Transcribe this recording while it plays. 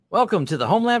Welcome to the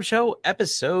Home Lab Show,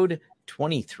 episode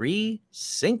 23,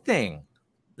 Syncthing.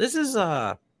 This is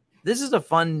a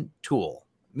fun tool.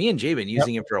 Me and Jay been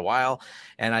using it for a while,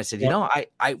 and I said,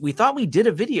 we thought we did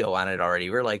a video on it already.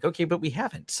 We're like, okay, but we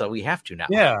haven't, so we have to now.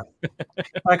 Yeah,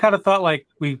 I kind of thought like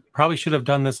we probably should have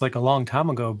done this like a long time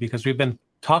ago because we've been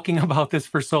talking about this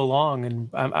for so long, and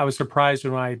I was surprised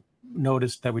when I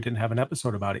noticed that we didn't have an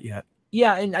episode about it yet.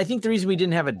 Yeah, and I think the reason we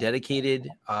didn't have a dedicated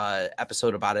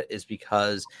episode about it is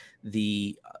because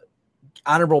the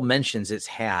honorable mentions it's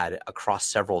had across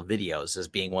several videos as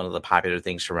being one of the popular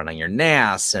things to run on your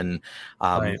NAS, and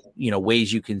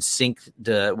ways you can sync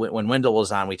when Wendell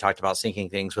was on, we talked about syncing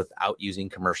things without using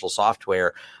commercial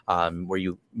software, where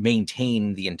you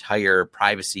maintain the entire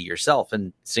privacy yourself,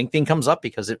 and Syncthing comes up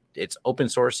because it's open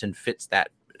source and fits that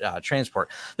transport.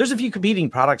 There's a few competing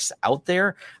products out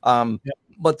there,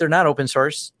 but they're not open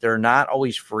source. They're not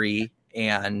always free,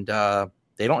 and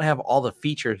they don't have all the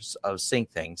features of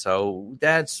Syncthing. So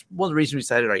that's one of the reasons we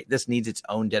decided, right, this needs its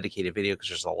own dedicated video because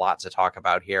there's a lot to talk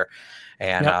about here.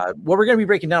 And what we're going to be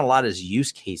breaking down a lot is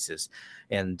use cases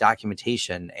and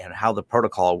documentation and how the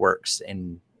protocol works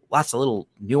and lots of little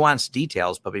nuanced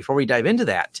details. But before we dive into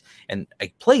that, and a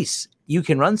place you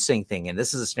can run Syncthing, and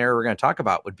this is a scenario we're going to talk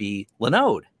about, would be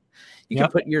Linode. You can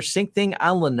put your Syncthing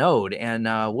on Linode, and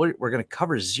we're going to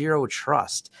cover zero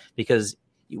trust because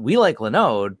we like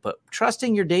Linode, but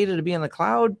trusting your data to be in the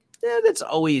cloud, that's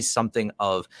always something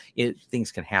of it.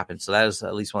 Things can happen. So that is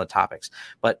at least one of the topics.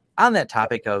 But on that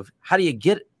topic of how do you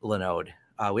get Linode,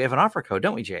 we have an offer code,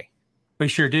 don't we, Jay? We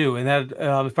sure do. And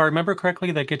that, if I remember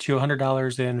correctly, that gets you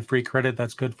 $100 in free credit.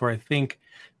 That's good for, I think,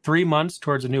 3 months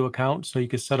towards a new account. So you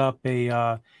could set up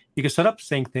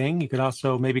Syncthing. You could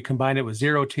also maybe combine it with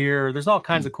Zero Tier. There's all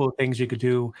kinds of cool things you could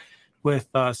do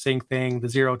with Syncthing. The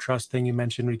zero trust thing you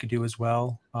mentioned we could do as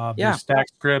well. There's stack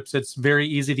scripts. It's very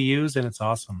easy to use and it's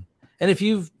awesome. And if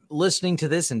you've listening to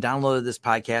this and downloaded this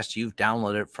podcast, you've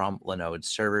downloaded it from Linode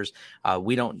servers.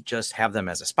 We don't just have them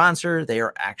as a sponsor. They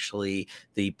are actually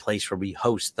the place where we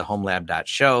host the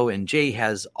homelab.show, and Jay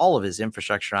has all of his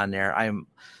infrastructure on there. I'm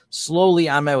slowly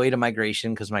on my way to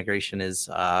migration because migration is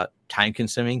time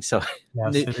consuming. So, so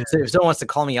if someone wants to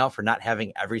call me out for not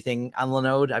having everything on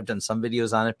Linode, I've done some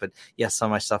videos on it, but yes, some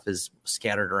of my stuff is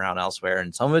scattered around elsewhere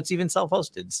and some of it's even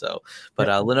self-hosted. So, but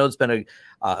Linode's been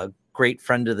a great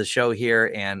friend of the show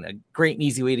here and a great and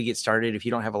easy way to get started. If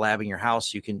you don't have a lab in your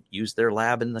house, you can use their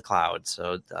lab in the cloud.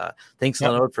 So thanks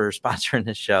Linode for sponsoring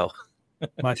this show.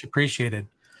 Much appreciated.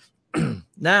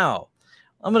 Now,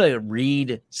 I'm going to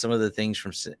read some of the things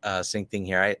from Syncthing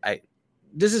here.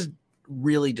 This is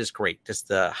really just great. Just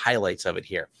the highlights of it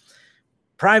here.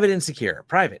 Private and secure.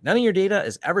 Private. None of your data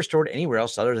is ever stored anywhere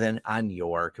else other than on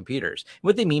your computers.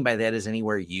 What they mean by that is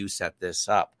anywhere you set this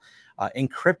up.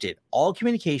 Encrypted. All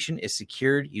communication is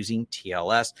secured using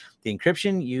TLS. The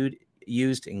encryption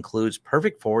used includes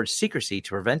perfect forward secrecy to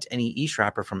prevent any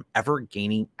eavesdropper from ever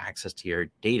gaining access to your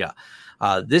data.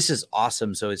 This is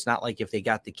awesome. So it's not like if they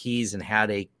got the keys and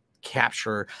had a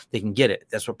capture, they can get it.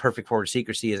 That's what perfect forward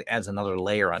secrecy is. Adds another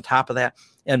layer on top of that.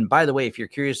 And by the way, if you're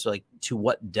curious to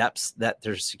what depths that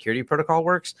their security protocol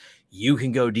works, you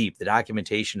can go deep. The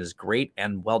documentation is great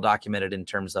and well documented in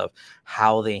terms of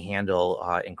how they handle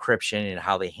encryption and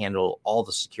how they handle all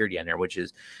the security on there, which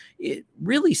is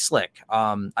really slick.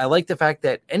 I like the fact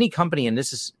that any company, and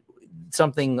this is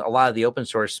something a lot of the open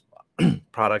source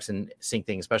products and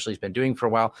Syncthing especially has been doing for a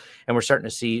while, and we're starting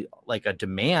to see like a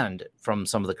demand from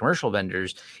some of the commercial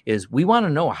vendors, is we want to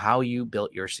know how you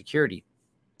built your security.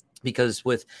 Because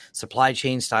with supply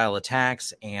chain style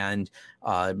attacks and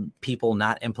people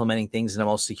not implementing things in the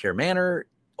most secure manner,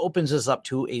 opens us up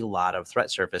to a lot of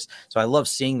threat surface. So I love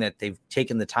seeing that they've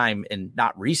taken the time, and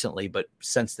not recently, but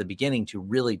since the beginning, to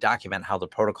really document how the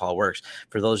protocol works.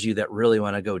 For those of you that really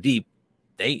want to go deep,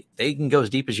 they can go as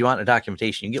deep as you want in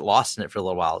documentation. You can get lost in it for a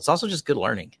little while. It's also just good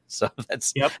learning. So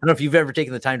that's, I don't know if you've ever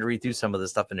taken the time to read through some of the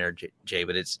stuff in there, Jay,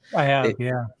 but I have.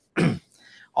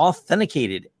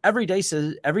 Authenticated. Every device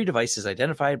is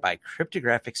identified by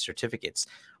cryptographic certificates.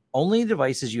 Only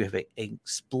devices you have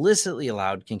explicitly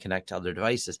allowed can connect to other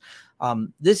devices.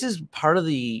 This is part of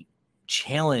the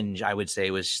challenge, I would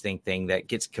say, with Syncthing that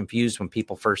gets confused when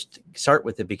people first start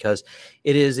with it, because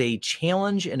it is a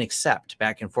challenge and accept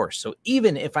back and forth. So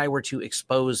even if I were to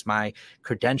expose my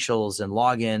credentials and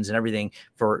logins and everything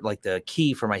for like the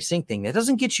key for my Syncthing, that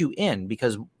doesn't get you in,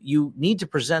 because you need to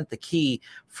present the key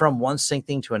from one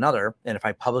Syncthing to another. And if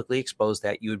I publicly expose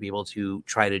that, you would be able to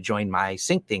try to join my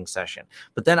Syncthing session.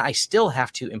 But then I still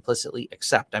have to implicitly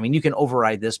accept. I mean, you can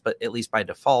override this, but at least by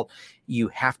default, you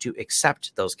have to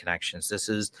accept those connections. This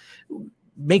is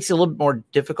makes it a little bit more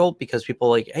difficult because people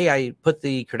are like, hey, I put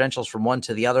the credentials from one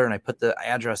to the other and I put the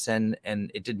address in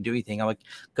and it didn't do anything. I'm like,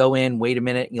 go in, wait a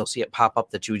minute, and you'll see it pop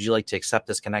up that would you like to accept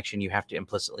this connection? You have to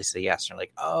implicitly say yes. And you're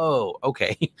like, oh,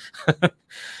 okay.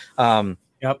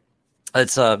 Yep.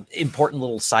 It's a important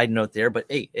little side note there, but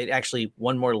hey, it actually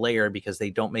one more layer because they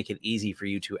don't make it easy for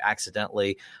you to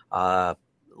accidentally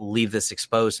leave this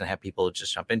exposed and have people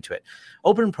just jump into it.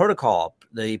 Open protocol.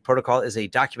 The protocol is a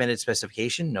documented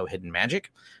specification, no hidden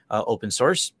magic. Open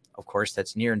source, of course,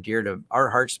 that's near and dear to our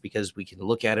hearts because we can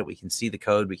look at it, we can see the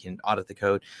code, we can audit the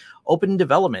code. Open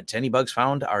development. Any bugs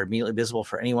found are immediately visible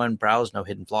for anyone. Browse, no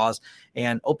hidden flaws.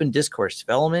 And open discourse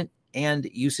development. And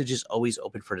usage is always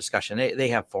open for discussion. They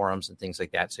have forums and things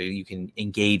like that, so you can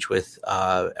engage with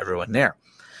everyone there.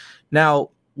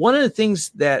 Now, one of the things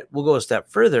that we'll go a step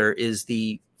further is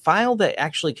the file that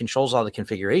actually controls all the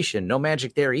configuration. No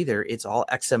magic there either. It's all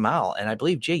XML. And I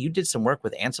believe, Jay, you did some work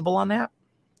with Ansible on that?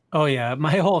 Oh yeah,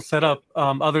 my whole setup,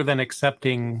 other than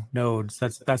accepting nodes,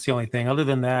 that's the only thing. Other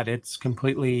than that, it's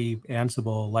completely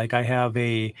Ansible. Like I have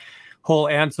a whole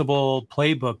Ansible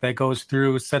playbook that goes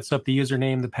through, sets up the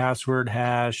username, the password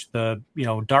hash, the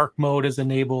dark mode is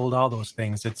enabled, all those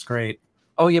things. It's great.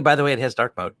 Oh yeah, by the way, it has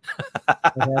dark mode.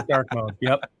 It has dark mode.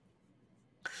 Yep.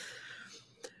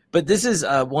 But this is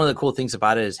one of the cool things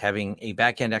about it is having a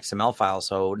backend XML file.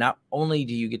 So not only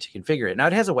do you get to configure it, now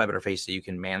it has a web interface so you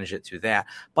can manage it through that.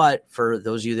 But for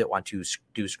those of you that want to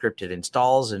do scripted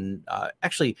installs and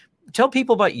actually tell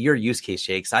people about your use case,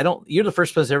 Jake. You're the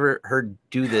first person I've ever heard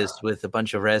do this with a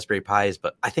bunch of Raspberry Pis,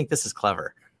 but I think this is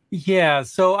clever. Yeah.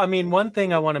 So, I mean, one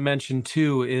thing I want to mention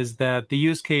too is that the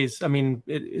use case, I mean,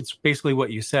 it's basically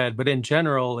what you said, but in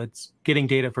general, it's getting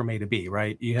data from A to B,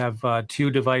 right? You have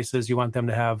two devices. You want them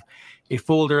to have a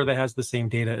folder that has the same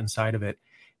data inside of it.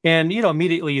 And,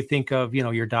 immediately you think of,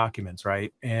 your documents,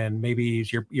 right? And maybe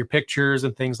your pictures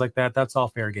and things like that. That's all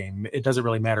fair game. It doesn't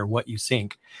really matter what you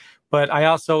sync. But I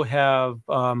also have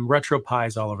retro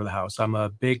Pis all over the house. I'm a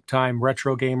big time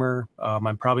retro gamer.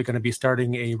 I'm probably going to be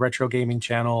starting a retro gaming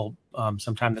channel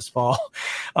sometime this fall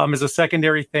as a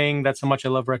secondary thing. That's how much I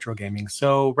love retro gaming.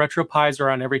 So retro Pis are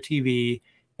on every TV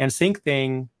and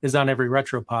Syncthing is on every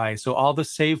retro Pi. So all the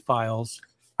save files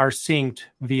are synced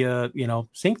via,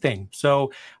 Syncthing.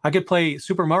 So I could play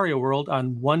Super Mario World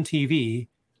on one TV,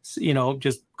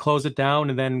 just close it down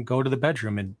and then go to the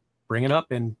bedroom and bring it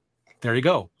up and there you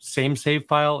go. Same save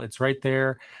file. It's right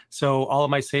there. So all of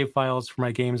my save files for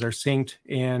my games are synced.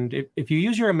 And if you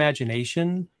use your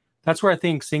imagination, that's where I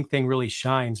think Syncthing really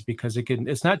shines because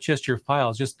it's not just your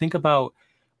files. Just think about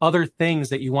other things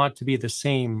that you want to be the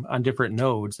same on different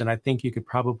nodes. And I think you could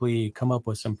probably come up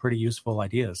with some pretty useful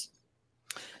ideas.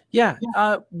 Yeah.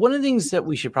 One of the things that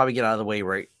we should probably get out of the way,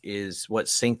 right, is what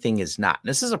Syncthing is not. And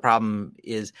this is a problem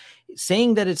is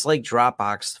saying that it's like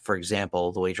Dropbox, for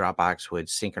example, the way Dropbox would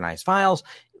synchronize files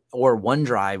or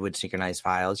OneDrive would synchronize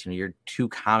files, your two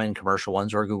common commercial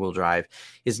ones or Google Drive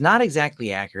is not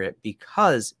exactly accurate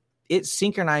because it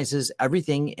synchronizes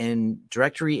everything in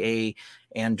directory A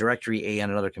and directory A on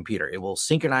another computer. It will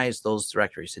synchronize those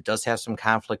directories. It does have some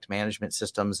conflict management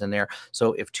systems in there.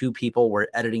 So if two people were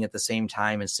editing at the same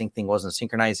time and Syncthing wasn't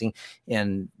synchronizing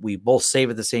and we both save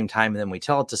at the same time and then we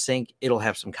tell it to sync, it'll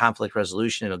have some conflict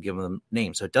resolution. It'll give them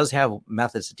names. So it does have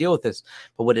methods to deal with this.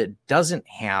 But what it doesn't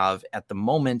have at the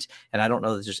moment, and I don't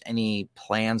know that there's any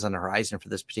plans on the horizon for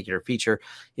this particular feature,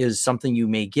 is something you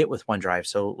may get with OneDrive.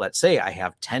 So let's say I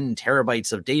have 10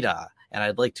 terabytes of data and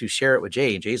I'd like to share it with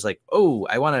Jay. And Jay's like, oh,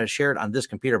 I want to share it on this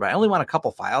computer, but I only want a couple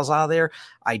files out of there.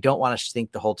 I don't want to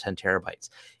sync the whole 10 terabytes.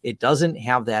 It doesn't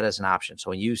have that as an option. So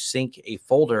when you sync a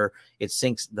folder, it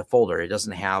syncs the folder. It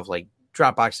doesn't have like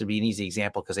Dropbox would be an easy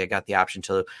example because I got the option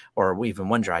to, or even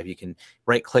OneDrive, you can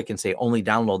right click and say only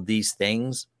download these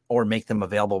things or make them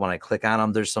available when I click on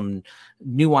them. There's some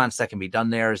nuance that can be done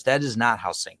there. That is not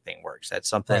how Syncthing works. That's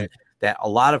something that a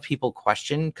lot of people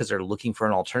question because they're looking for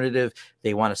an alternative.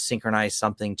 They want to synchronize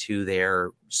something to their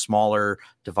smaller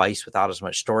device without as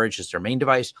much storage as their main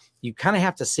device. You kind of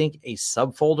have to sync a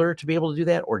subfolder to be able to do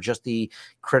that or just the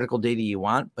critical data you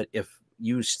want. But if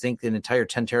you sync an entire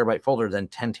 10 terabyte folder, then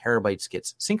 10 terabytes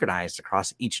gets synchronized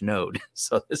across each node.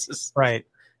 So this is right.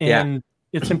 And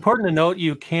it's important to note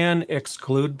you can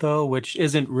exclude though, which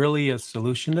isn't really a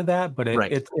solution to that, but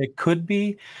it could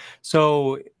be.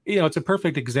 So, it's a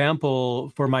perfect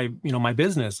example for my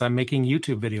business. I'm making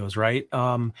YouTube videos, right?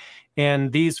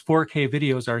 And these 4K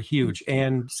videos are huge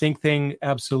and Syncthing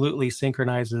absolutely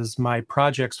synchronizes my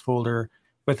projects folder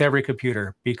with every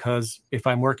computer, because if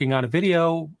I'm working on a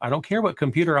video, I don't care what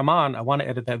computer I'm on. I want to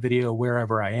edit that video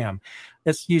wherever I am.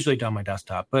 It's usually done on my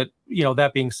desktop. But,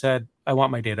 that being said, I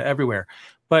want my data everywhere.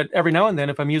 But every now and then,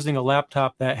 if I'm using a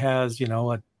laptop that has,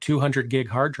 a 200 gig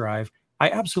hard drive, I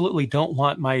absolutely don't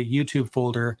want my YouTube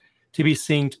folder to be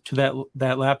synced to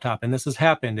that laptop. And this has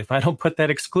happened. If I don't put that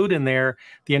exclude in there,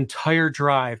 the entire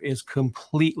drive is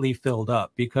completely filled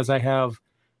up, because I have,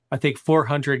 I think,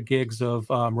 400 gigs of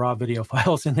raw video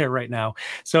files in there right now.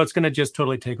 So it's going to just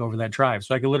totally take over that drive.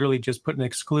 So I can literally just put an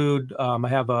exclude. I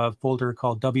have a folder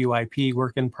called WIP,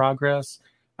 work in progress.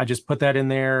 I just put that in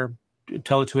there,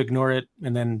 tell it to ignore it,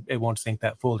 and then it won't sync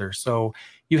that folder. So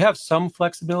you have some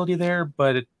flexibility there,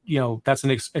 but that's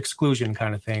an exclusion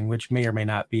kind of thing, which may or may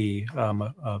not be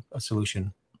a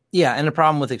solution. Yeah, and the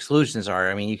problem with exclusions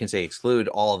you can say exclude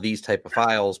all of these type of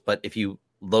files, but if you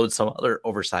load some other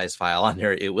oversized file on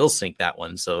there, it will sync that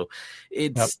one. So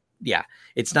it's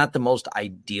not the most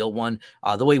ideal one.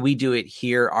 The way we do it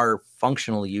here, our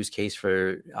functional use case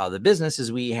for the business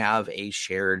is we have a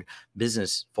shared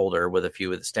business folder with a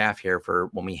few of the staff here for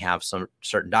when we have some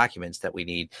certain documents that we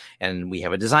need. And we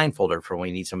have a design folder for when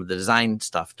we need some of the design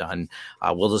stuff done.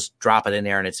 We'll just drop it in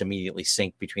there and it's immediately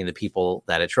synced between the people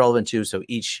that it's relevant to. So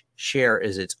each share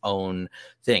is its own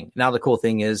thing. Now, the cool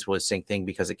thing is with Syncthing,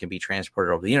 because it can be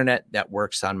transported over the internet, that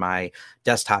works on my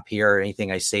desktop here.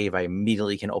 Anything I save, I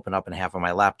immediately can open up and have on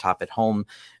my laptop at home.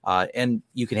 And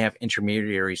you can have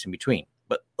intermediaries in between.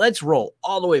 But let's roll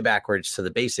all the way backwards to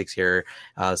the basics here.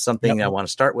 Something I want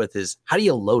to start with is, how do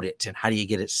you load it and how do you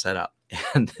get it set up?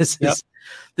 And this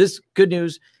is good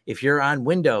news. If you're on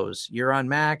Windows, you're on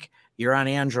Mac, you're on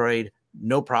Android,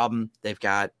 no problem. They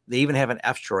even have an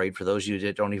F-Droid for those of you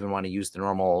that don't even want to use the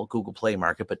normal Google Play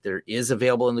market, but there is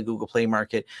available in the Google Play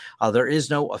market. There is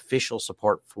no official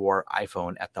support for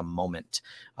iPhone at the moment.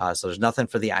 So there's nothing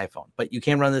for the iPhone, but you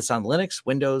can run this on Linux,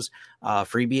 Windows,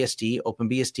 FreeBSD,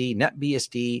 OpenBSD,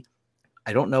 NetBSD.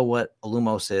 I don't know what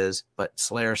Illumos is, but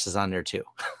Solaris is on there too.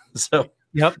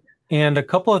 And a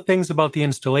couple of things about the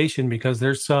installation, because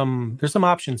there's some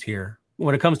options here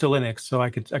when it comes to Linux, so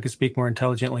I could speak more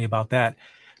intelligently about that.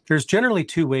 There's generally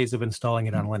two ways of installing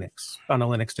it on Linux, on a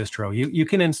Linux distro. You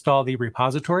can install the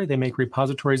repository. They make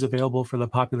repositories available for the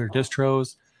popular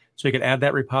distros, so you could add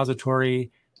that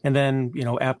repository and then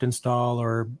apt install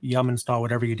or yum install,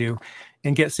 whatever you do,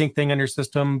 and get Syncthing on your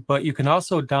system. But you can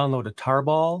also download a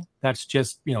tarball. That's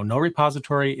just no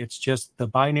repository. It's just the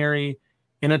binary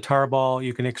in a tarball.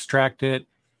 You can extract it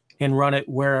and run it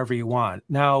wherever you want.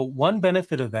 Now, one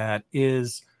benefit of that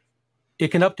is it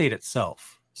can update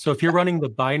itself. So if you're running the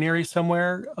binary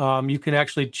somewhere, you can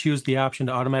actually choose the option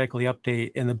to automatically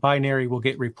update, and the binary will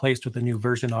get replaced with a new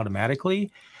version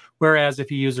automatically. Whereas if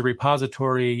you use a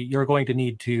repository, you're going to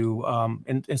need to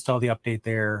install the update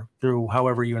there through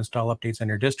however you install updates on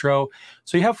your distro.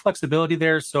 So you have flexibility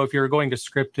there. So if you're going to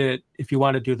script it, if you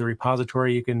want to do the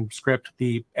repository, you can script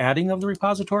the adding of the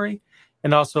repository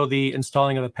and also the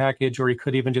installing of the package, or you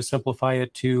could even just simplify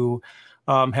it to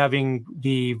having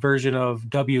the version of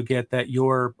wget that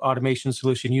your automation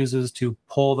solution uses to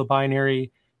pull the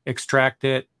binary, extract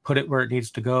it, put it where it needs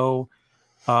to go.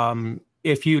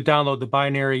 If you download the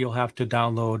binary, you'll have to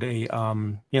download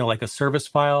a, like a service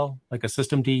file, like a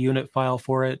systemd unit file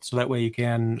for it. So that way you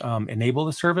can enable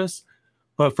the service.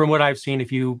 But from what I've seen,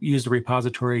 if you use the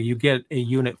repository, you get a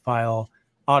unit file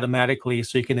automatically,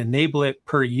 so you can enable it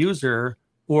per user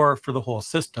or for the whole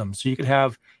system. So you could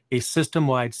have a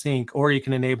system-wide sync, or you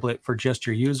can enable it for just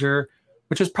your user,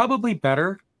 which is probably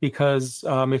better, because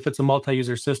if it's a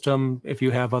multi-user system, if you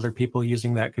have other people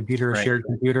using that computer, shared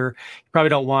computer, you probably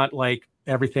don't want like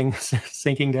everything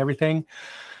syncing to everything.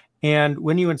 And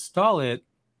when you install it,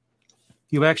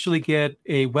 you actually get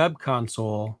a web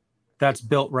console that's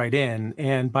built right in.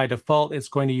 And by default, it's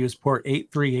going to use port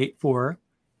 8384.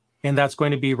 And that's going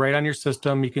to be right on your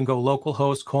system. You can go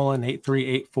localhost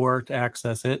 :8384 to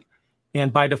access it.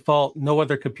 And by default, no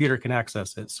other computer can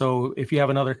access it. So if you have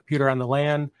another computer on the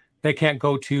LAN, they can't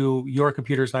go to your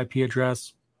computer's IP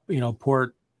address,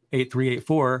 port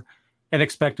 8384, and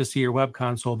expect to see your web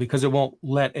console, because it won't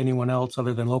let anyone else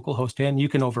other than localhost in. You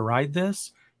can override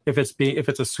this if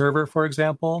it's a server, for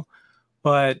example,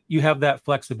 but you have that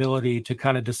flexibility to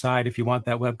kind of decide if you want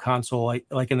that web console,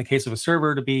 like in the case of a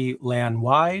server, to be LAN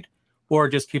wide, or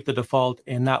just keep the default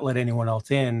and not let anyone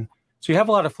else in. So you have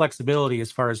a lot of flexibility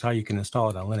as far as how you can install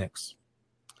it on Linux.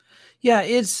 Yeah,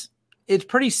 it's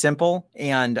pretty simple.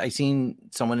 And I seen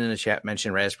someone in the chat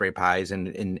mention Raspberry Pis,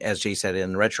 and as Jay said,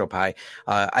 in RetroPie,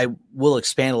 I will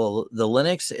expand a little. The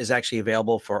Linux is actually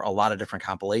available for a lot of different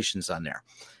compilations on there.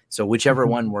 So whichever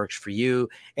one works for you.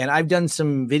 And I've done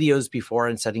some videos before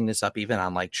and setting this up even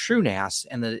on like TrueNAS,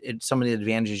 and some of the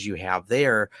advantages you have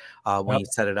there when you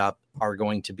set it up are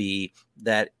going to be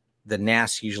that the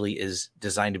NAS usually is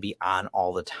designed to be on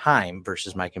all the time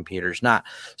versus my computer's not.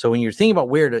 So when you're thinking about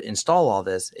where to install all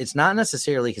this, it's not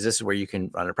necessarily, because this is where you can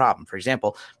run a problem. For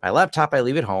example, my laptop, I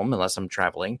leave at home unless I'm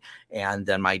traveling. And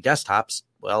then my desktops,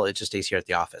 well, it just stays here at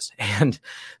the office. And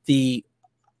the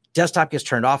desktop gets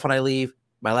turned off when I leave.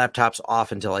 My laptop's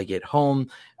off until I get home.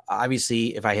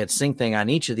 Obviously, if I had Syncthing on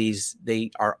each of these, they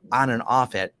are on and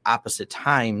off at opposite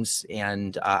times,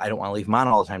 and I don't want to leave them on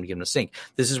all the time to get them to sync.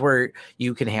 This is where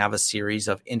you can have a series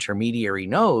of intermediary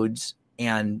nodes,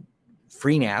 and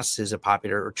FreeNAS is a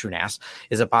popular, or TrueNAS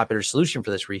is a popular solution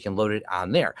for this, where you can load it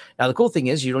on there. Now, the cool thing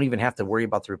is you don't even have to worry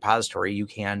about the repository. You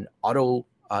can auto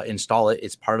install it.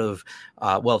 It's part of,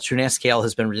 TrueNAS Scale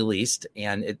has been released,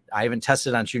 and I haven't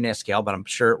tested on TrueNAS Scale, but I'm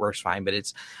sure it works fine. But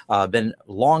it's been a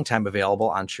long time available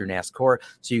on TrueNAS Core,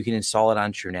 so you can install it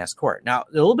on TrueNAS Core. Now,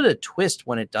 a little bit of twist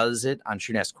when it does it on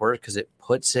TrueNAS Core, because it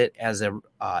puts it as a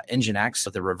Nginx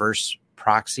with a reverse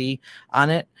proxy on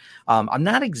it. I'm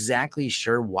not exactly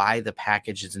sure why the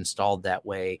package is installed that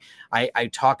way. I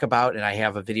talk about, and I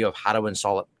have a video of how to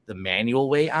install it the manual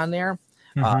way on there.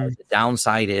 The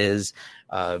downside is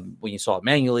when you install it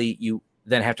manually, you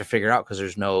then have to figure out, because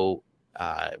there's no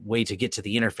way to get to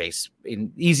the interface.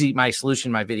 My solution,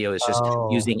 my video is just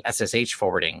using SSH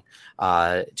forwarding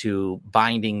to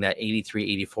binding that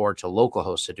 8384 to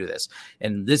localhost to do this.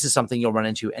 And this is something you'll run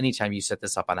into anytime you set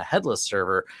this up on a headless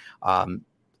server.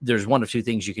 There's one of two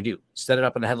things you can do: set it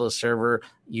up on a headless server,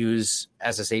 use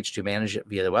SSH to manage it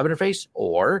via the web interface,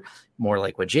 or more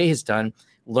like what Jay has done,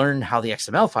 learn how the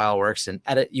XML file works and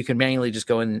edit. You can manually just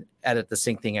go and edit the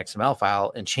Syncthing XML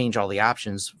file and change all the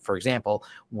options, for example,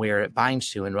 where it binds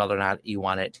to and whether or not you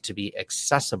want it to be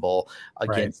accessible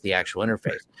against the actual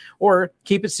interface. Or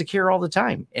keep it secure all the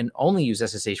time and only use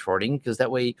SSH forwarding, because that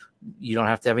way you don't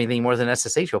have to have anything more than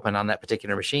SSH open on that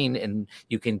particular machine, and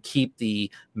you can keep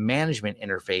the management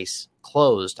interface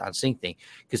closed on Syncthing,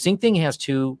 because Syncthing has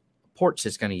two ports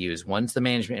it's going to use. One's the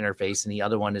management interface, and the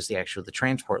other one is the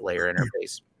transport layer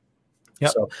interface.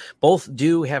 So both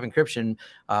do have encryption,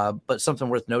 but something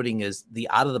worth noting is the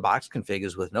out-of-the-box config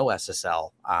is with no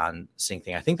SSL on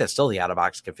Syncthing. I think that's still the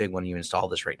out-of-box config when you install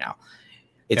this right now.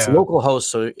 It's localhost,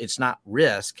 so it's not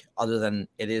risk, other than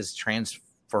it is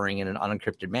transferring in an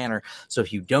unencrypted manner. So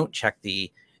if you don't check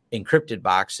the encrypted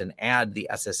box and add the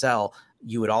SSL,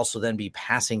 you would also then be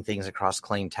passing things across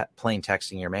plain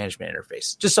text in your management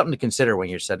interface. Just something to consider when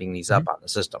you're setting these up on the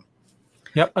system.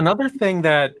 Yep. Another thing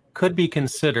that could be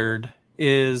considered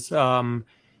is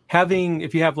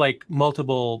if you have like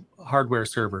multiple hardware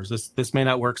servers. This may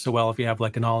not work so well if you have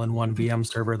like an all-in-one VM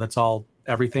server that's all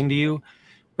everything to you.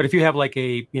 But if you have like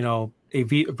a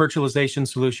virtualization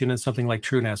solution and something like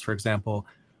TrueNAS, for example,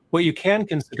 what you can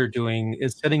consider doing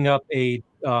is setting up a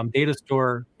data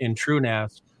store in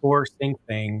TrueNAS for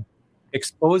Syncthing,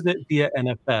 expose it via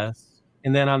NFS,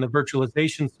 and then on the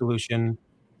virtualization solution,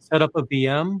 set up a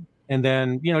VM, and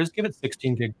then just give it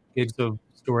 16 gigs of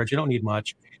storage. You don't need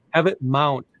much. Have it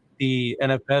mount the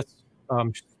NFS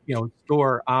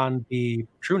store on the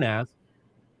TrueNAS,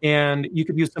 and you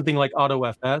could use something like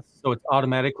AutoFS, so it's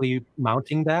automatically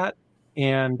mounting that,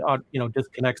 and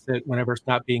disconnects it whenever it's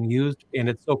not being used. And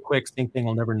it's so quick, Syncthing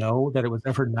will never know that it was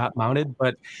ever not mounted.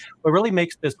 But what really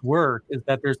makes this work is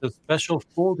that there's a special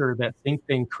folder that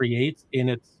Syncthing creates in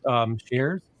its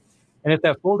shares. And if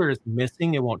that folder is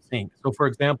missing, it won't sync. So for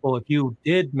example, if you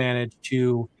did manage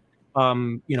to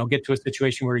get to a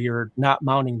situation where you're not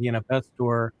mounting the NFS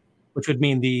store, which would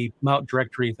mean the mount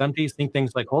directory is empty,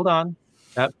 Syncthing's like, hold on,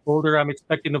 that folder I'm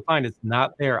expecting to find is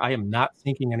not there. I am not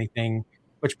syncing anything,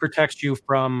 which protects you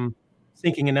from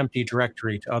syncing an empty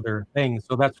directory to other things.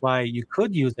 So that's why you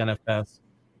could use NFS.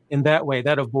 In that way,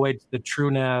 that avoids the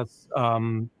TrueNAS,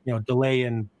 delay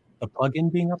in the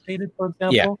plugin being updated, for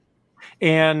example.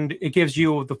 And it gives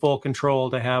you the full control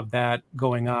to have that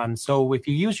going on. So if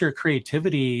you use your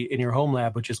creativity in your home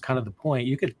lab, which is kind of the point,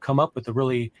 you could come up with a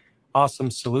really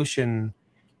awesome solution,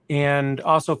 and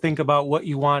also think about what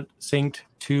you want synced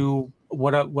to,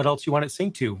 what else you want it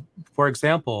synced to. For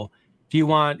example, if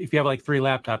you have like 3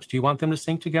 laptops, do you want them to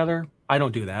sync together? I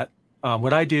don't do that.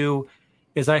 What I do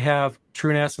is I have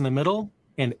TrueNAS in the middle,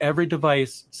 and every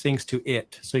device syncs to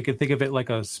it. So you can think of it like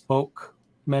a spoke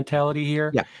mentality here.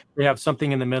 Yeah. We have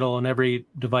something in the middle, and every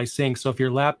device syncs. So if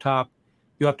your laptop,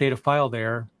 you update a file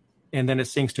there, and then it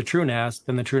syncs to TrueNAS,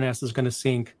 then the TrueNAS is going to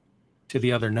sync to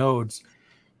the other nodes.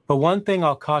 But one thing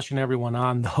I'll caution everyone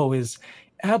on, though, is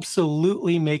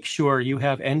absolutely make sure you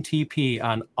have NTP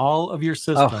on all of your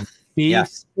systems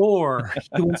Yes. before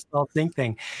you install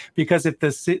Syncthing, because if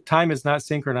the time is not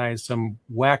synchronized, some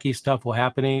wacky stuff will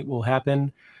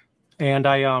happen. And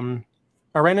I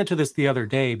ran into this the other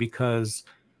day because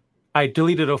I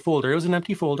deleted a folder. It was an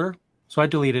empty folder, so I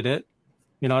deleted it.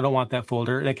 I don't want that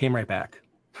folder, and it came right back.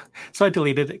 So I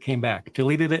deleted it, came back,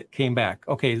 deleted it, came back.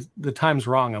 Okay, the time's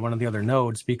wrong on one of the other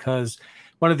nodes because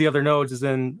one of the other nodes is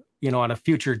in, on a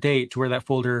future date to where that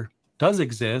folder does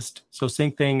exist. So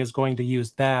Syncthing is going to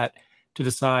use that to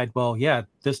decide, well, yeah,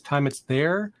 this time it's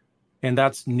there and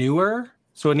that's newer.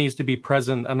 So it needs to be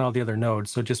present on all the other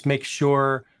nodes. So just make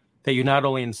sure that you not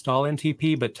only install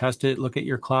NTP, but test it, look at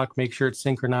your clock, make sure it's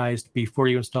synchronized before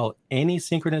you install any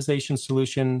synchronization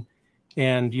solution,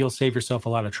 and you'll save yourself a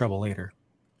lot of trouble later.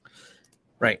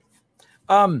 Right.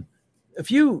 A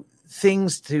few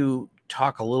things to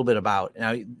talk a little bit about.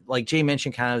 Now, like Jay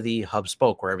mentioned, kind of the hub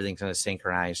spoke where everything's going to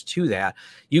synchronize to that.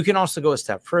 You can also go a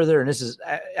step further, and this is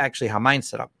actually how mine's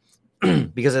set up.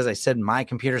 Because as I said, my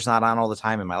computer's not on all the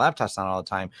time and my laptop's not all the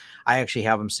time. I actually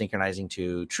have them synchronizing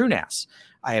to TrueNAS.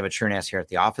 I have a TrueNAS here at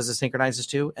the office that synchronizes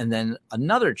to, and then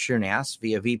another TrueNAS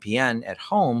via VPN at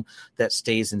home that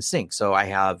stays in sync. So I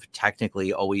have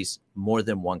technically always more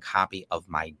than one copy of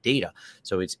my data.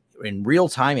 So it's in real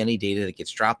time. Any data that gets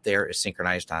dropped there is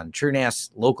synchronized on TrueNAS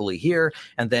locally here,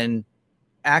 and then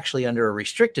actually under a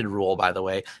restricted rule, by the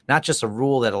way, not just a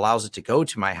rule that allows it to go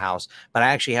to my house, but I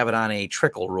actually have it on a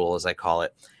trickle rule, as I call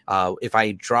it. If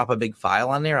I drop a big file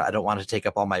on there, I don't want to take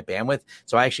up all my bandwidth.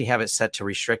 So I actually have it set to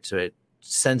restrict to it.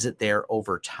 Sends it there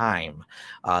over time.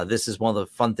 This is one of the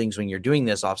fun things when you're doing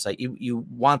this offsite. You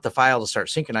want the file to start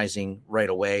synchronizing right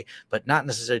away, but not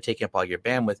necessarily taking up all your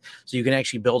bandwidth. So you can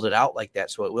actually build it out like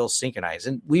that so it will synchronize.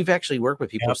 And we've actually worked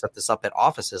with people who set this up at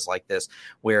offices like this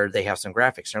where they have some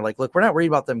graphics. And they're like, look, we're not worried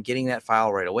about them getting that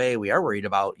file right away. We are worried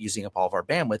about using up all of our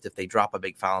bandwidth if they drop a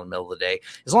big file in the middle of the day.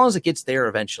 As long as it gets there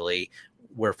eventually,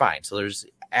 we're fine. So there's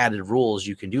added rules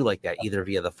you can do like that, either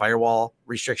via the firewall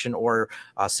restriction or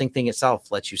Syncthing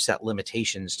itself lets you set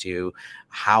limitations to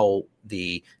how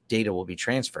the data will be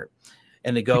transferred.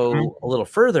 And to go a little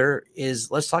further is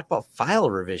let's talk about file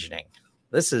revisioning.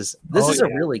 This is a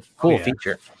really cool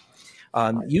feature.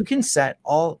 You can set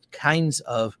all kinds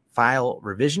of file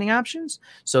revisioning options.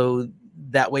 So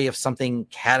that way, if something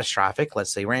catastrophic,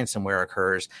 let's say ransomware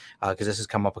occurs, because this has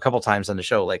come up a couple times on the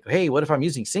show, like, hey, what if I'm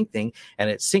using Syncthing and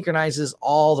it synchronizes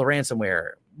all the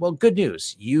ransomware? Well, good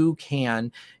news. You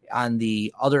can, on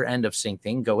the other end of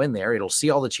Syncthing, go in there. It'll see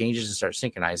all the changes and start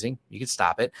synchronizing. You can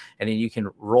stop it, and then you can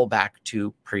roll back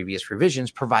to previous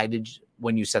revisions, provided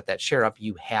when you set that share up,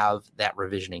 you have that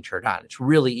revisioning turned on. It's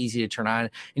really easy to turn on,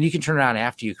 and you can turn it on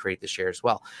after you create the share as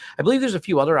well. I believe there's a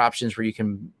few other options where you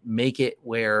can make it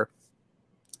where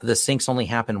the syncs only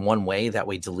happen one way. That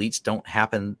way deletes don't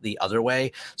happen the other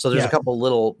way. So there's a couple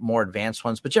little more advanced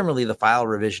ones, but generally the file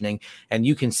revisioning, and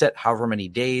you can set however many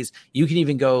days. You can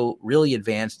even go really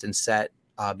advanced and set,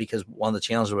 because one of the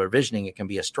challenges of revisioning, it can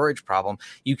be a storage problem.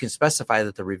 You can specify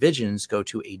that the revisions go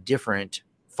to a different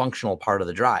functional part of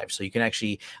the drive. So you can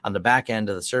actually, on the back end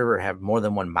of the server, have more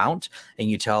than one mount,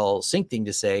 and you tell Syncthing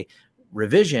to say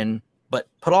revision, but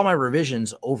put all my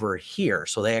revisions over here.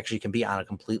 So they actually can be on a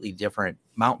completely different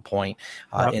mount point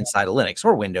inside of Linux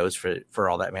or Windows for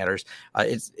all that matters.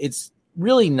 It's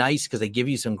really nice because they give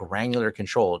you some granular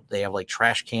control. They have like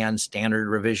trash can standard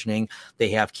revisioning.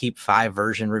 They have keep 5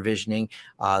 version revisioning.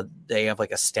 They have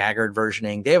like a staggered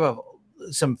versioning. They have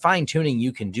some fine tuning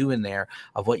you can do in there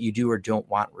of what you do or don't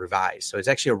want revised. So it's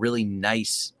actually a really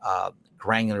nice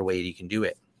granular way that you can do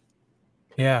it.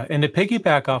 Yeah, and to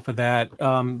piggyback off of that,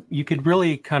 you could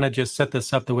really kind of just set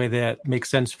this up the way that makes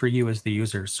sense for you as the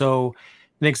user. So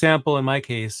an example in my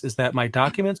case is that my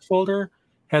documents folder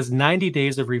has 90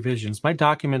 days of revisions. My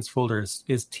documents folder is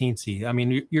teensy. I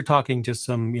mean, you're talking just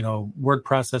some, word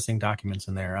processing documents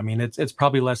in there. I mean, it's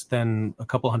probably less than a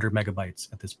couple hundred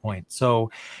megabytes at this point. So,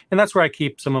 and that's where I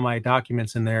keep some of my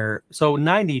documents in there. So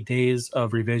 90 days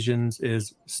of revisions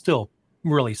is still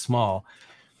really small.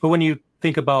 But when you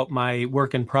think about my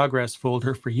work in progress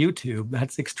folder for YouTube,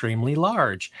 that's extremely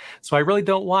large. So I really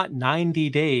don't want 90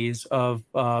 days of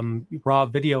raw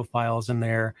video files in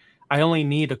there. I only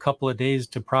need a couple of days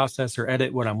to process or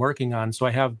edit what I'm working on. So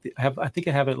I think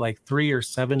I have it like 3 or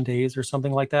 7 days or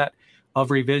something like that of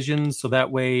revisions. So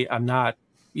that way I'm not,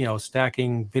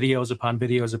 stacking videos upon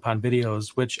videos upon videos,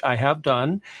 which I have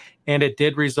done. And it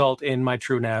did result in my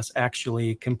TrueNAS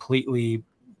actually completely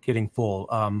getting full.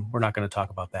 We're not going to talk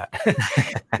about that.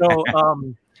 So,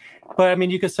 but I mean,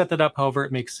 you can set that up however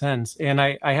it makes sense. And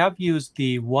I have used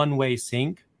the one-way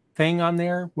sync thing on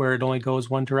there where it only goes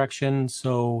one direction.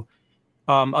 So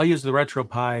I'll use the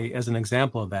RetroPie as an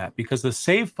example of that because the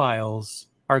save files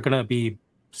are going to be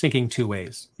syncing two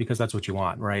ways because that's what you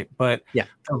want, right? But Yeah.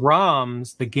 the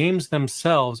ROMs, the games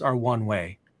themselves are one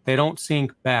way. They don't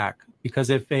sync back because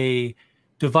if a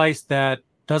device that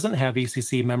doesn't have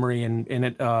ECC memory in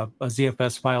it, a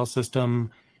ZFS file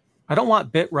system, I don't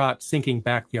want bit rot syncing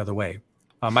back the other way.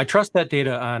 I trust that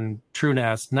data on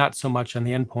TrueNAS, not so much on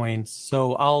the endpoints.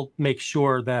 So I'll make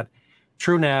sure that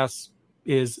TrueNAS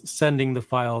is sending the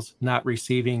files, not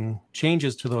receiving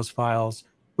changes to those files,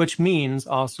 which means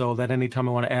also that anytime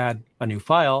I want to add a new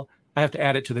file, I have to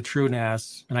add it to the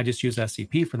TrueNAS, and I just use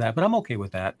SCP for that, but I'm okay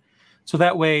with that. So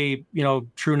that way,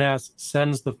 TrueNAS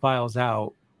sends the files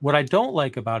out. What I don't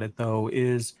like about it, though,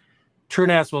 is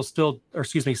TrueNAS will still, or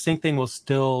excuse me, Syncthing will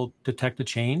still detect a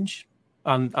change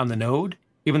on the node,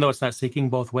 even though it's not syncing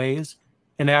both ways,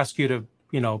 and ask you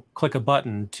to, click a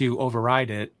button to override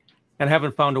it. And I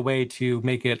haven't found a way to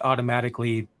make it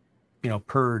automatically,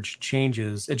 purge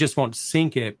changes. It just won't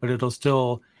sync it, but it'll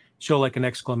still show like an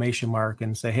exclamation mark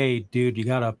and say, hey, dude, you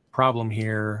got a problem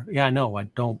here. Yeah, I know. I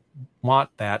don't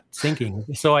want that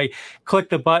syncing. So I click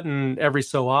the button every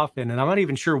so often, and I'm not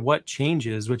even sure what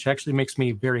changes, which actually makes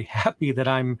me very happy that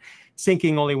I'm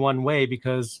syncing only one way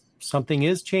because something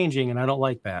is changing and I don't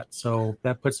like that. So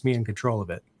that puts me in control of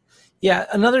it. Yeah,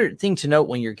 another thing to note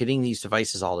when you're getting these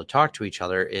devices all to talk to each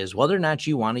other is whether or not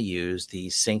you want to use the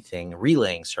Syncthing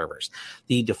relaying servers.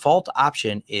 The default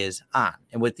option is on.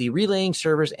 And with the relaying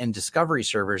servers and discovery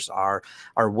servers are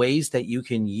ways that you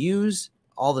can use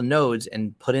all the nodes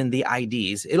and put in the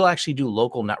IDs. It'll actually do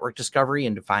local network discovery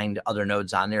and to find other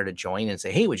nodes on there to join and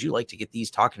say, hey, would you like to get these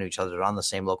talking to each other on the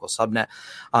same local subnet?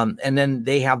 And then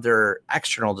they have their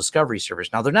external discovery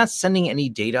servers. Now, they're not sending any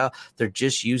data. They're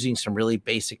just using some really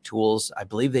basic tools. I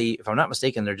believe if I'm not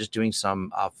mistaken, they're just doing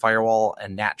some firewall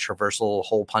and NAT traversal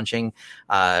hole punching.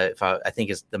 I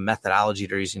think is the methodology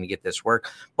they're using to get this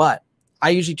work. But I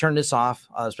usually turn this off,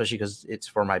 especially because it's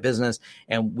for my business,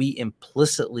 and we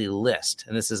implicitly list,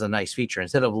 and this is a nice feature.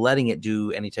 Instead of letting it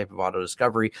do any type of auto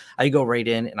discovery, I go right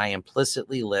in and I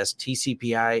implicitly list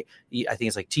TCPI. I think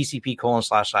it's like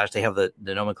TCP:// they have the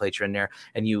nomenclature in there,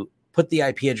 and you put the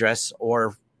IP address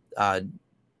or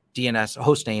DNS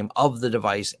host name of the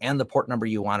device and the port number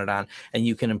you want it on, and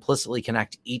you can implicitly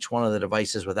connect each one of the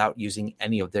devices without using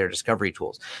any of their discovery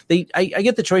tools. I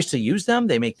get the choice to use them.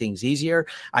 They make things easier.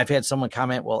 I've had someone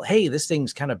comment, well, hey, this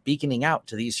thing's kind of beaconing out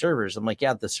to these servers. I'm like,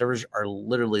 yeah, the servers are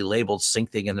literally labeled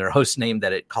Syncthing in their host name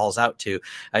that it calls out to.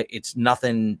 It's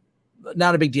nothing,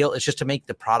 not a big deal. It's just to make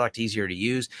the product easier to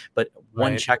use. But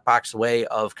one checkbox away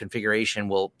of configuration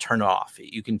will turn off.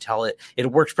 You can tell it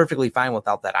works perfectly fine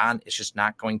without that on. It's just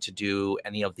not going to do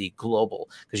any of the global,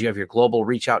 because you have your global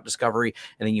reach out discovery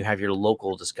and then you have your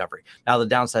local discovery. Now, the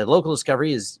downside of local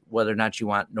discovery is whether or not you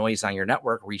want noise on your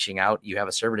network reaching out. You have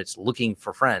a server that's looking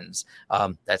for friends.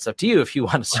 That's up to you if you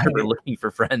want a server looking for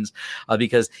friends,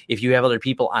 because if you have other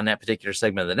people on that particular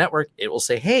segment of the network, it will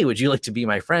say, hey, would you like to be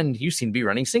my friend? You seem to be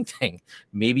running Syncthing.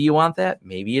 Maybe you want that,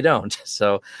 maybe you don't.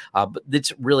 So, but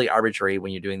it's really arbitrary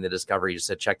when you're doing the discovery, just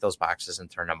to check those boxes and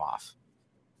turn them off.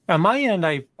 On my end,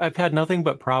 I've had nothing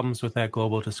but problems with that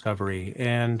global discovery,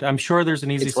 and I'm sure there's an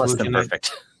easy solution. Less than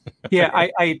perfect.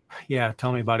 Yeah,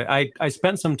 tell me about it. I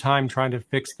spent some time trying to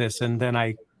fix this, and then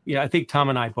I think Tom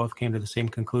and I both came to the same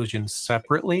conclusion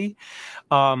separately.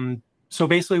 So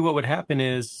basically what would happen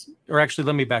is, or actually,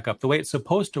 let me back up. The way it's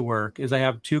supposed to work is I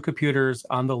have two computers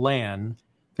on the LAN.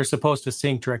 They're supposed to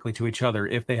sync directly to each other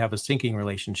if they have a syncing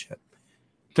relationship.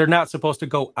 They're not supposed to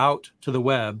go out to the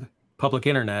web, public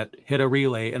internet, hit a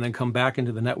relay, and then come back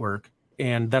into the network.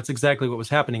 And that's exactly what was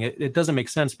happening. It doesn't make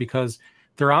sense because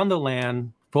they're on the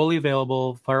LAN, fully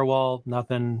available, firewall,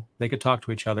 nothing. They could talk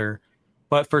to each other.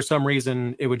 But for some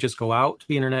reason, it would just go out to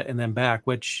the internet and then back,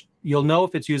 which you'll know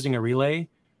if it's using a relay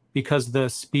because the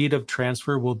speed of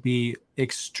transfer will be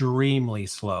extremely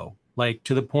slow, like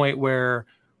to the point where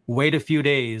wait a few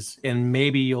days and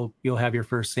maybe you'll have your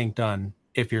first sync done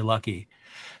if you're lucky.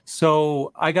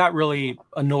 So I got really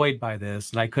annoyed by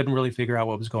this and I couldn't really figure out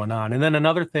what was going on. And then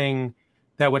another thing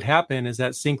that would happen is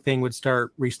that Syncthing would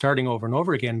start restarting over and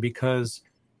over again because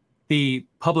the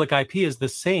public IP is the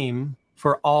same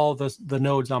for all the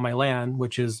nodes on my LAN,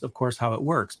 which is, of course, how it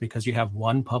works because you have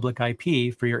one public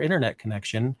IP for your internet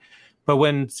connection. But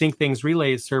when Syncthing's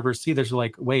relay servers see, there's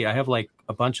like, wait, I have like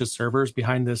a bunch of servers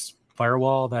behind this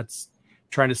firewall that's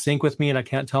trying to sync with me and I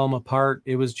can't tell them apart.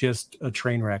 It was just a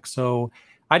train wreck. So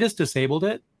I just disabled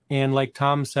it. And like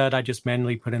Tom said, I just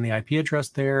manually put in the IP address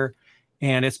there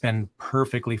and it's been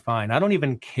perfectly fine. I don't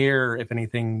even care if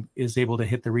anything is able to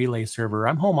hit the relay server.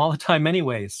 I'm home all the time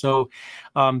anyway. So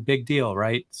big deal,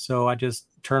 right? So I just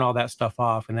turn all that stuff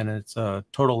off, and then it's a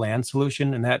total LAN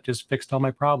solution, and that just fixed all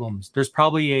my problems. There's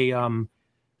probably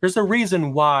there's a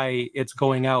reason why it's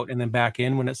going out and then back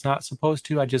in when it's not supposed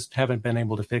to. I just haven't been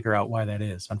able to figure out why that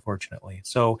is, unfortunately.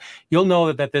 So you'll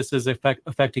know that this is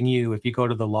affecting you if you go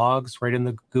to the logs right in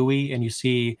the GUI and you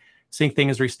see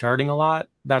Syncthing is restarting a lot.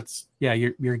 That's, yeah,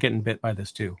 you're getting bit by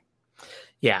this too.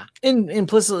 Yeah, and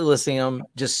implicitly listing them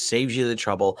just saves you the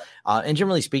trouble. And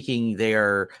generally speaking, they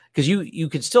are, because you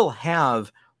could still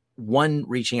have one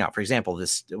reaching out. For example,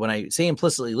 this, when I say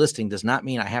implicitly listing, does not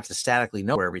mean I have to statically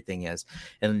know where everything is.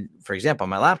 And for example,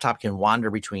 my laptop can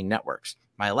wander between networks.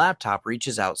 My laptop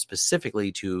reaches out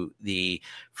specifically to the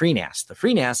FreeNAS. The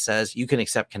FreeNAS says you can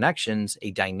accept connections,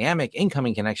 a dynamic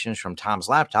incoming connections from Tom's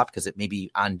laptop, because it may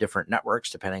be on different networks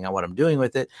depending on what I'm doing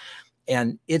with it.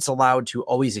 And it's allowed to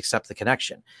always accept the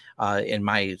connection. And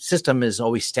my system is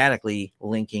always statically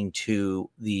linking to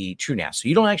the TrueNAS.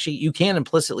 So you can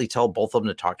implicitly tell both of them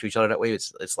to talk to each other that way.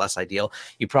 It's less ideal.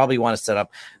 You probably want to set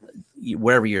up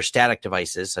wherever your static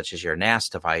device is, such as your NAS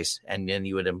device, and then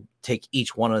you would take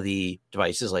each one of the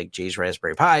devices, like Jay's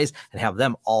Raspberry Pis, and have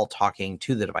them all talking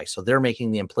to the device. So they're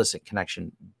making the implicit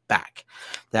connection back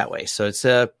that way. So it's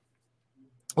a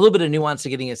little bit of nuance to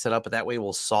getting it set up, but that way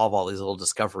we'll solve all these little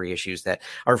discovery issues that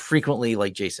are frequently,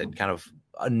 like Jay said, kind of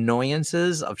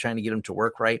annoyances of trying to get them to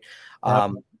work right.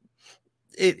 Yep.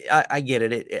 I get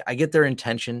it. I get their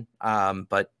intention.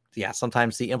 But yeah,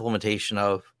 sometimes the implementation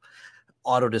of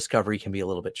auto discovery can be a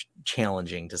little bit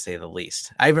challenging, to say the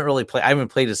least. I haven't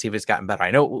played to see if it's gotten better.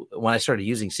 I know when I started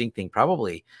using Syncthing,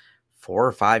 probably 4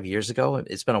 or 5 years ago,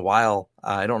 it's been a while.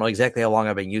 I don't know exactly how long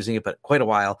I've been using it, but quite a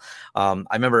while. I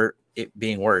remember it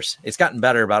being worse. It's gotten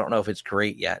better, but I don't know if it's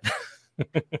great yet.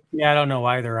 Yeah, I don't know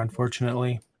either,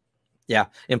 unfortunately. Yeah,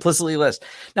 implicitly list.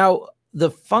 Now,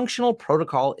 the functional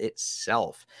protocol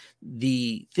itself,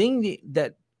 the thing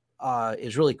that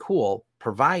is really cool,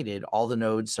 provided all the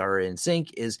nodes are in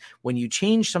sync, is when you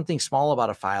change something small about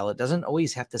a file, it doesn't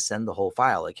always have to send the whole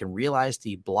file. It can realize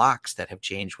the blocks that have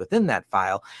changed within that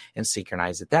file and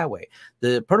synchronize it that way.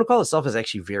 The protocol itself is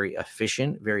actually very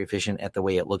efficient at the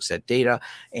way it looks at data,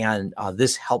 and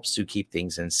this helps to keep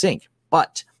things in sync.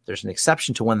 But there's an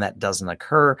exception to when that doesn't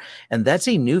occur, and that's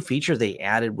a new feature they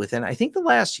added within, I think, the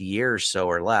last year or so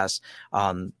or less.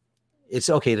 It's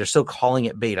okay. They're still calling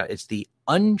it beta. It's the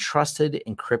untrusted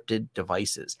encrypted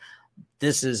devices.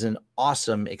 This is an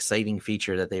awesome, exciting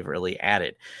feature that they've really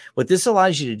added. What this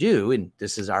allows you to do, and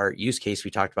this is our use case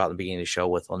we talked about at the beginning of the show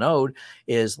with Linode,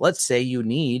 is let's say you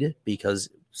need, because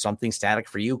something static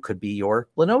for you could be your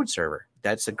Linode server.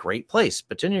 That's a great place.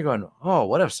 But then you're going, oh,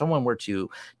 what if someone were to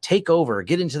take over,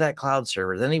 get into that cloud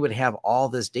server? Then they would have all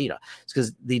this data. It's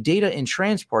because the data in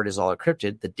transport is all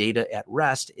encrypted. The data at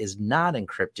rest is not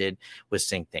encrypted with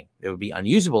Syncthing. It would be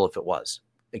unusable if it was,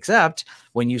 except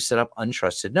when you set up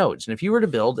untrusted nodes. And if you were to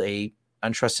build a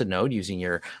untrusted node using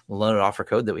your Linode offer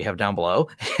code that we have down below,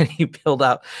 and you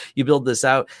build this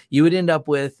out, you would end up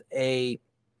with a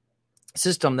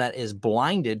system that is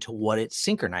blinded to what it's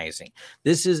synchronizing.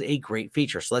 This is a great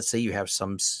feature. So let's say you have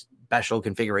some special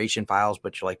configuration files,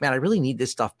 but you're like, man, I really need this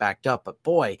stuff backed up. But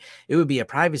boy, it would be a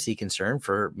privacy concern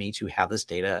for me to have this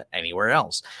data anywhere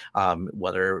else,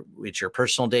 whether it's your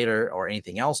personal data or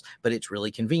anything else, but it's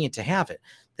really convenient to have it.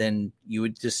 Then you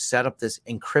would just set up this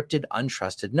encrypted,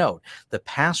 untrusted node. The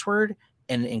password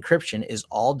and encryption is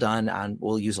all done on,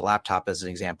 we'll use a laptop as an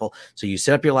example. So you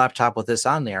set up your laptop with this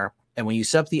on there. And when you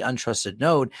set up the untrusted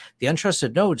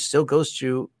node still goes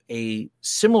through a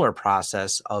similar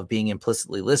process of being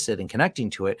implicitly listed and connecting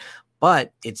to it,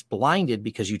 but it's blinded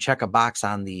because you check a box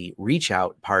on the reach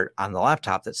out part on the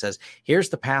laptop that says, here's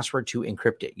the password to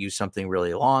encrypt it. Use something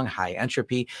really long, high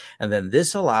entropy. And then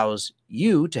this allows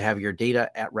you to have your data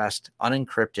at rest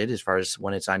unencrypted as far as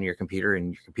when it's on your computer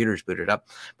and your computer is booted up,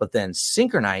 but then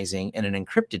synchronizing in an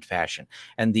encrypted fashion.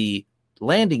 And the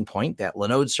landing point, that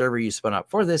Linode server you spun up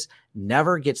for this,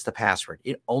 never gets the password.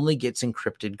 It only gets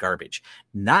encrypted garbage,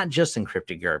 not just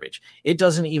encrypted garbage. It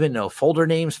doesn't even know folder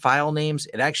names, file names.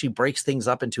 It actually breaks things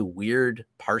up into weird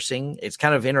parsing. It's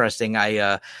kind of interesting.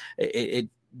 It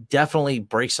definitely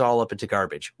breaks it all up into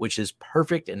garbage, which is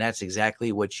perfect. And that's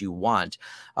exactly what you want,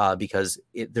 because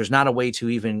there's not a way to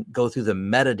even go through the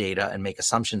metadata and make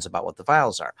assumptions about what the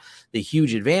files are. The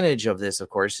huge advantage of this,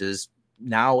 of course, is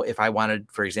now if I wanted,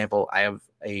 for example, I have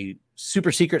a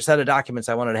super secret set of documents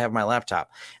I wanted to have on my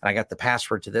laptop, and I got the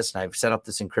password to this, and I've set up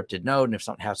this encrypted node, and if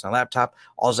something happens on my laptop,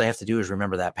 all I have to do is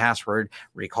remember that password,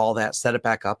 recall that, set it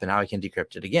back up, and now I can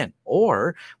decrypt it again.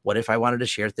 Or what if I wanted to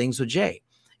share things with Jay?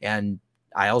 And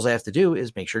All I have to do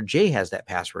is make sure Jay has that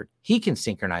password. He can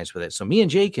synchronize with it. So me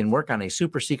and Jay can work on a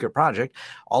super secret project.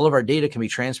 All of our data can be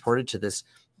transported to this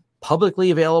publicly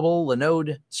available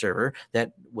Linode server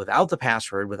that without the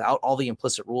password, without all the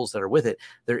implicit rules that are with it,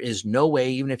 there is no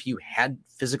way, even if you had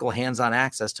physical hands-on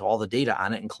access to all the data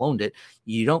on it and cloned it,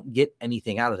 you don't get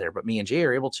anything out of there. But me and Jay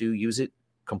are able to use it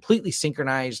completely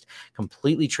synchronized,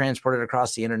 completely transported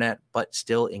across the internet, but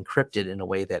still encrypted in a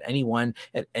way that anyone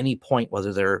at any point,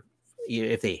 whether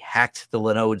if they hacked the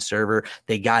Linode server,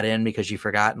 they got in because you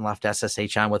forgot and left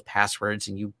SSH on with passwords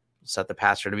and you set the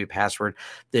password to be a password,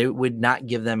 they would not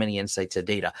give them any insight to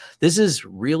data. This is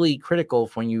really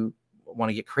critical when you want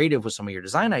to get creative with some of your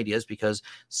design ideas, because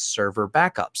server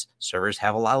backups, servers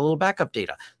have a lot of little backup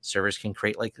data. Servers can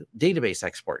create like database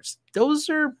exports. Those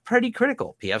are pretty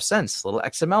critical. pfSense, little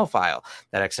XML file.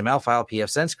 That XML file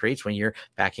pfSense creates when you're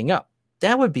backing up.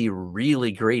 That would be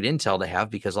really great intel to have,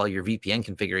 because all your VPN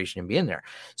configuration can be in there.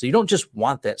 So you don't just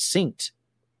want that synced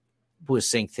with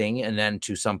Syncthing and then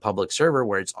to some public server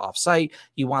where it's offsite.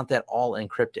 You want that all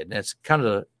encrypted. And it's kind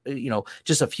of,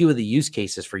 just a few of the use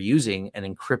cases for using an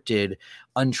encrypted,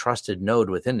 untrusted node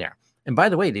within there. And by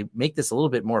the way, to make this a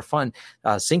little bit more fun,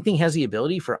 Syncthing has the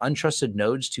ability for untrusted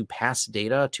nodes to pass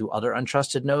data to other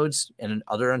untrusted nodes and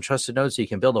other untrusted nodes. So you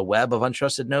can build a web of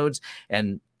untrusted nodes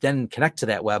and then connect to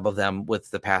that web of them with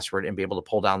the password and be able to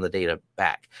pull down the data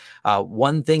back.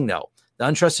 One thing though, the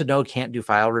untrusted node can't do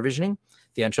file revisioning.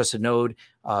 The untrusted node,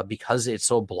 because it's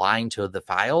so blind to the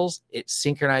files, it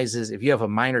synchronizes. If you have a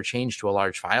minor change to a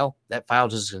large file, that file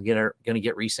just is going to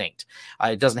get resynced.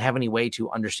 It doesn't have any way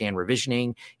to understand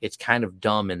revisioning. It's kind of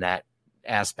dumb in that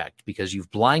aspect because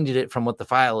you've blinded it from what the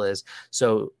file is.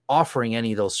 So offering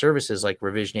any of those services like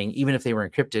revisioning, even if they were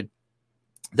encrypted,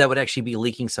 that would actually be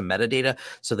leaking some metadata.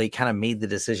 So they kind of made the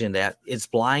decision that it's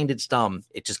blind, it's dumb.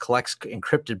 It just collects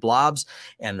encrypted blobs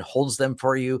and holds them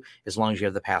for you as long as you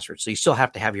have the password. So you still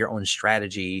have to have your own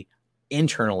strategy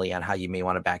internally on how you may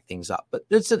want to back things up. But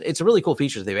it's a really cool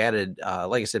feature they've added,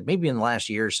 like I said, maybe in the last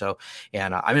year or so.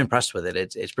 And I'm impressed with it.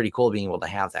 It's pretty cool being able to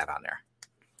have that on there.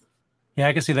 Yeah,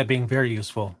 I can see that being very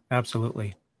useful.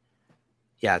 Absolutely.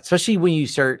 Yeah, especially when you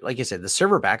start, like I said, the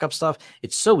server backup stuff,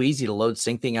 it's so easy to load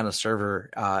Syncthing on a server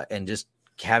and just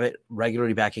have it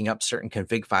regularly backing up certain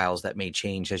config files that may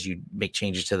change as you make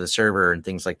changes to the server and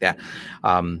things like that.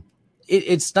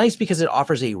 It's nice because it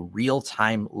offers a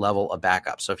real-time level of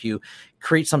backup. So if you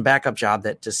create some backup job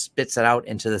that just spits it out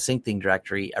into the Syncthing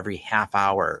directory every half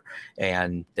hour,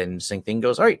 and then Syncthing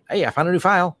goes, all right, hey, I found a new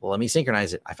file. Well, let me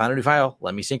synchronize it. I found a new file.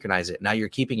 Let me synchronize it. Now you're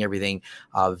keeping everything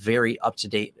very up to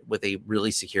date with a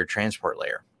really secure transport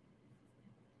layer.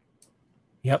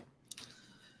 Yep.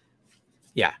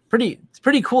 Yeah, pretty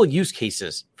cool use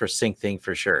cases for Syncthing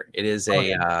for sure. It is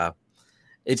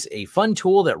it's a fun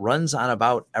tool that runs on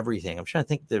about everything. I'm trying to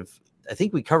think I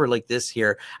think we covered like this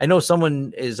here. I know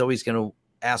someone is always going to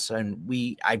ask, and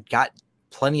I've got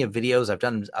plenty of videos. I've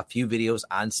done a few videos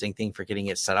on Syncthing for getting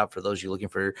it set up for those you looking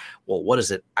for, well, what does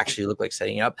it actually look like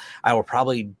setting it up? I will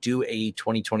probably do a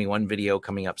 2021 video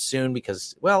coming up soon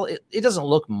because, well, it doesn't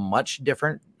look much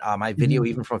different. My video,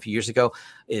 even from a few years ago,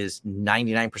 is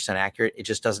 99% accurate. It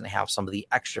just doesn't have some of the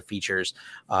extra features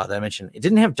that I mentioned. It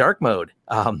didn't have dark mode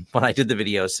when I did the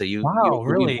video. So you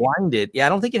really blinded. Yeah, I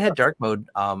don't think it had dark mode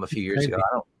a few years ago.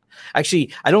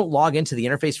 I don't log into the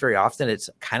interface very often. It's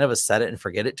kind of a set it and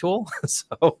forget it tool.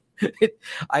 So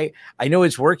I know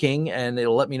it's working and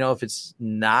it'll let me know if it's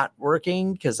not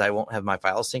working because I won't have my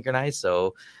files synchronized.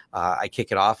 So I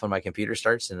kick it off when my computer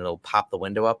starts and it'll pop the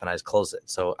window up and I just close it.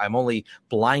 So I'm only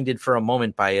blinded for a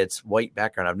moment by its white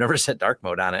background. I've never set dark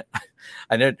mode on it.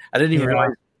 I didn't even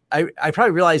realize. I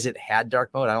probably realized it had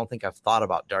dark mode. I don't think I've thought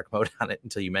about dark mode on it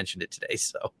until you mentioned it today.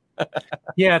 So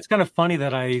yeah, it's kind of funny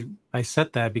that I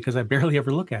set that because I barely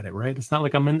ever look at it, right? It's not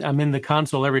like I'm in the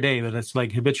console every day, but it's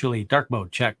like habitually dark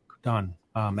mode, check, done.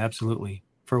 Absolutely,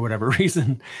 for whatever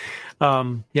reason.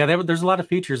 There's a lot of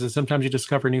features and sometimes you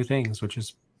discover new things, which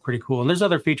is pretty cool. And there's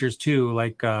other features too,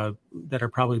 like that are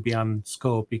probably beyond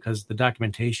scope because the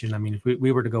documentation, I mean, if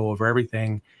we were to go over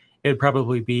everything, it'd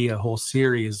probably be a whole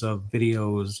series of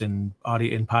videos and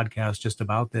audio and podcasts just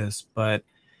about this, but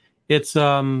it's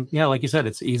like you said,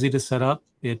 it's easy to set up.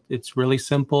 It's really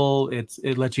simple.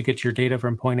 It lets you get your data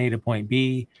from point A to point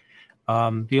B.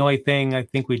 The only thing I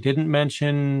think we didn't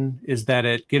mention is that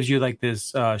it gives you like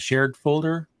this shared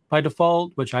folder by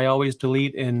default, which I always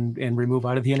delete and remove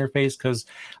out of the interface because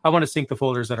I want to sync the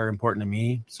folders that are important to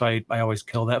me. So I always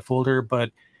kill that folder.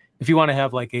 But if you want to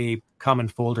have like a common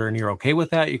folder and you're okay with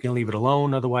that, you can leave it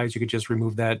alone. Otherwise, you could just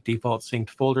remove that default synced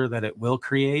folder that it will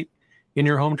create in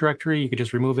your home directory. You could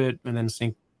just remove it and then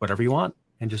sync whatever you want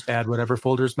and just add whatever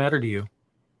folders matter to you.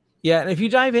 Yeah, and if you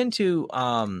dive into,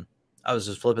 I was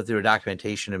just flipping through a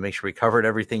documentation to make sure we covered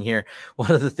everything here.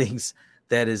 One of the things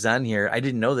that is on here, I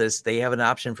didn't know this, they have an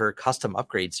option for a custom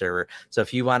upgrade server. So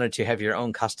if you wanted to have your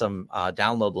own custom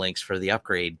download links for the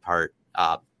upgrade part,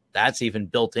 that's even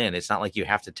built in. It's not like you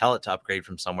have to tell it to upgrade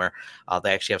from somewhere.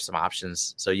 They actually have some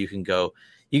options, so you can go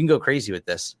crazy with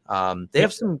this. They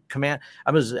have some command.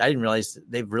 I didn't realize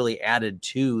they've really added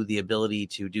to the ability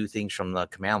to do things from the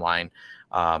command line.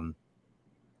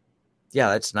 Yeah,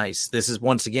 that's nice. This is,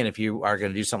 once again, if you are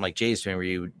going to do something like Jay's doing where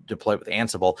you deploy it with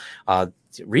Ansible,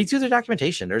 read through the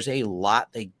documentation. There's a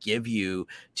lot they give you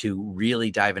to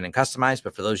really dive in and customize.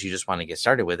 But for those you just want to get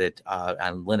started with it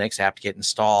on Linux, apt-get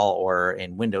install, or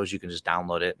in Windows, you can just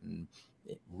download it, and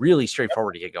really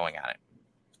straightforward to get going on it.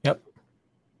 Yep,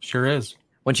 sure is.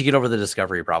 Once you get over the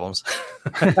discovery problems,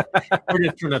 or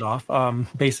just turn it off,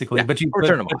 basically. Yeah, but you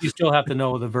still have to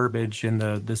know the verbiage and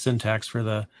the syntax for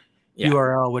the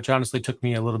URL, which honestly took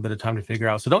me a little bit of time to figure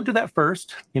out. So don't do that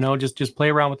first. Just play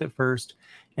around with it first,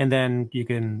 and then you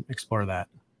can explore that.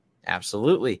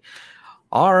 Absolutely.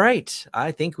 All right.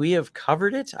 I think we have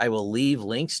covered it. I will leave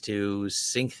links to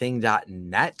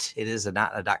syncthing.net. It is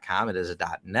not a .com. It is a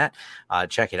 .net.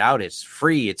 Check it out. It's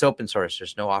free. It's open source.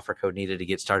 There's no offer code needed to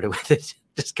get started with it.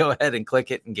 Just go ahead and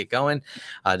click it and get going.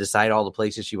 Decide all the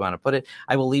places you want to put it.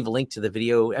 I will leave a link to the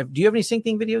video. Do you have any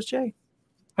Syncthing videos, Jay?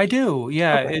 I do.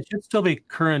 Yeah, okay. It should still be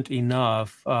current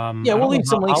enough. Yeah, we'll leave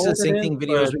some links to the Syncthing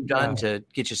videos we've done to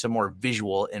get you some more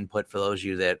visual input for those of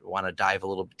you that want to dive a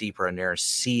little bit deeper in there and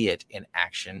see it in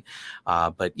action.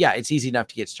 But yeah, it's easy enough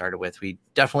to get started with.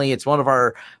 It's one of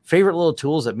our favorite little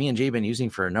tools that me and Jay have been using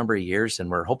for a number of years, and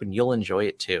we're hoping you'll enjoy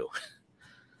it too.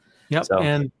 Yep. So,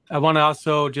 and I want to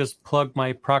also just plug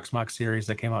my Proxmox series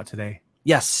that came out today.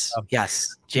 Yes.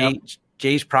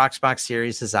 Jay's Proxmox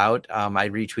series is out. I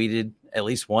retweeted at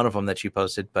least one of them that you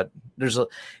posted, but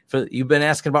you've been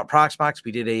asking about Proxmox.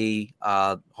 We did a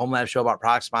home lab show about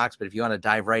Proxmox, but if you want to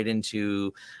dive right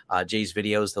into Jay's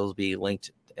videos, those will be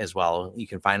linked as well. You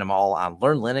can find them all on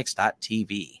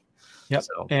learnlinux.tv. Yep.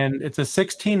 So, and it's a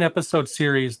 16 episode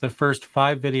series. The first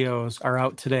 5 videos are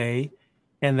out today,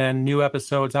 and then new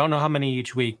episodes. I don't know how many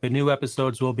each week, but new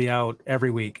episodes will be out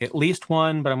every week, at least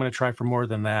one, but I'm going to try for more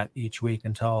than that each week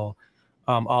until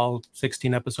all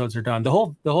 16 episodes are done. The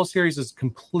whole series is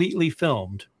completely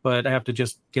filmed, but I have to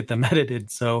just get them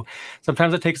edited. So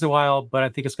sometimes it takes a while, but I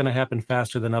think it's going to happen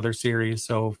faster than other series.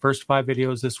 So first 5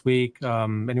 videos this week,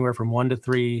 anywhere from 1 to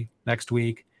 3 next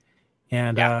week.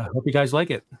 And hope you guys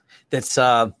like it. That's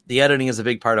the editing is a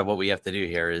big part of what we have to do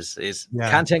here is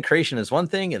content creation is one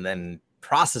thing, and then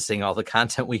processing all the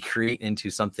content we create into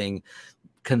something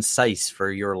concise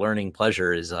for your learning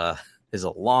pleasure is a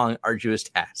long, arduous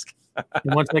task.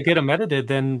 And once I get them edited,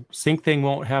 then Syncthing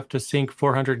won't have to sync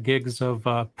 400 gigs of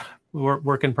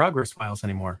work in progress files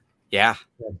anymore. Yeah.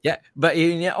 But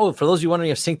for those of you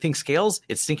wondering if Syncthing scales,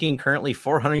 it's syncing currently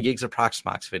 400 gigs of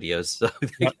Proxmox videos. So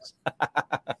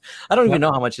I don't even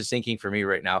know how much it's syncing for me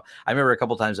right now. I remember a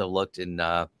couple times I've looked, and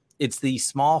it's the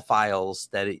small files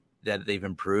that they've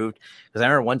improved. Because I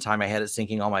remember one time I had it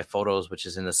syncing all my photos, which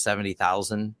is in the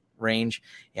 70,000 range,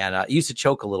 and it used to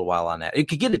choke a little while on that. It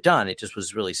could get it done, it just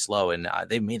was really slow, and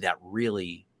they made that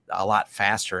really a lot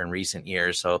faster in recent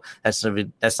years, so that's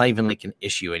not even like an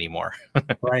issue anymore.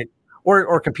 Right.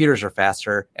 Or computers are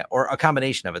faster, or a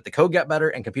combination of it. The code got better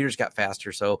and computers got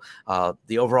faster, so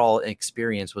the overall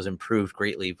experience was improved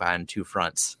greatly on 2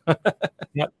 fronts.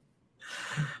 Yep.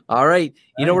 All right,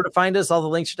 you know where to find us. All the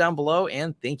links are down below,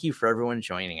 and thank you for everyone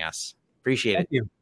joining us. Appreciate it. Thank you.